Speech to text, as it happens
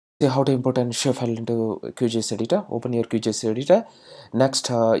See how to import an shapefile into QGIS editor. Open your QGIS editor. Next,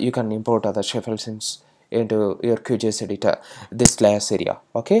 you can import other shapefiles into your QGIS editor, this layers area.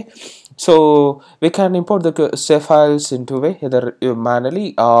 Okay, so we can import the shapefiles into either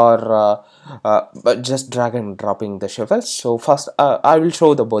manually or but just drag and dropping the shapefiles. So first, I will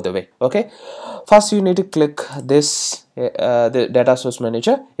show the both the way. Okay, first you need to click this the data source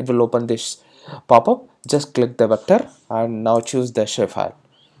manager. It will open this pop-up. Just click the vector and now choose the shapefile.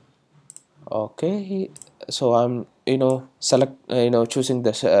 Okay, so I'm select choosing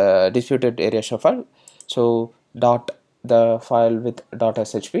this disputed area file. So dot the file with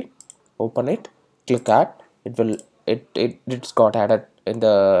 .shp, open it, click add. It will it's got added in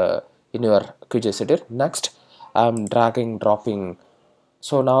your QGIS editor. Next, I'm dragging dropping.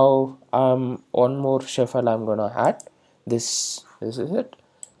 So now one more file I'm gonna add. This is it.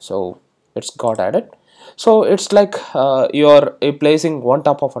 So it's got added. So it's like you're placing one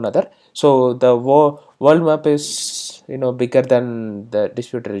top of another. So the world map is bigger than the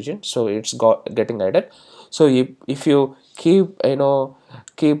disputed region, so it's got getting added. So if you keep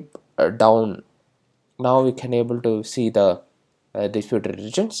keep down, now we can able to see the disputed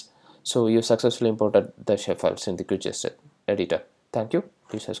regions. So you successfully imported the shape files in the QGIS editor. Thank you.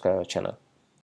 Please subscribe our channel.